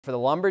For the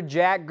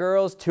Lumberjack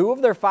girls, 2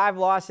 of their 5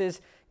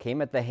 losses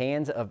came at the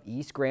hands of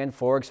East Grand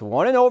Forks,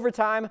 1 in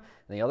overtime and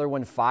the other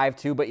one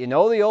 5-2. But you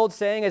know the old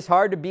saying, it's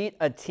hard to beat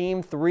a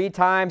team 3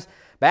 times.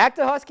 Back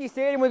to Husky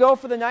Stadium we go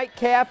for the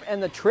nightcap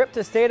and the trip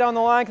to state on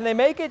the line. Can they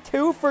make it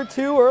 2 for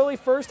 2 early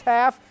first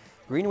half?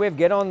 Green Wave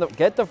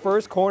get the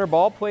first corner,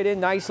 ball played in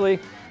nicely,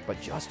 but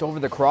just over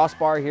the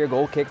crossbar here,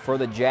 goal kick for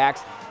the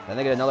Jacks. Then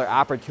they get another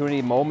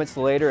opportunity moments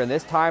later, and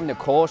this time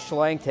Nicole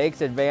Schlenk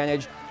takes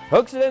advantage.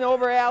 Hooks it in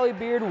over Allie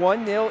Beard,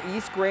 1-0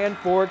 East Grand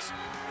Forks.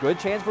 Good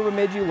chance for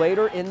Bemidji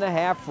later in the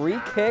half. Free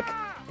kick,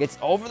 gets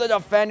over the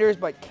defenders,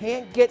 but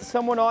can't get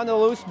someone on the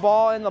loose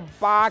ball in the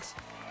box.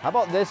 How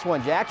about this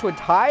one? Jacks would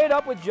tie it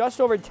up with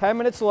just over 10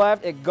 minutes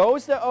left. It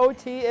goes to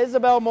OT.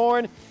 Isabel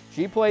Morin,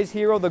 she plays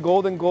hero, the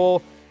golden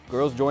goal.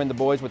 Girls join the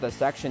boys with a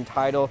section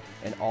title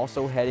and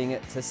also heading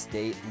to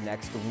state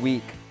next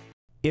week.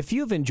 If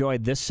you've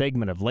enjoyed this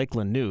segment of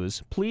Lakeland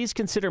News, please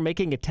consider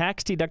making a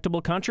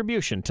tax-deductible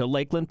contribution to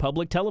Lakeland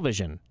Public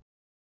Television.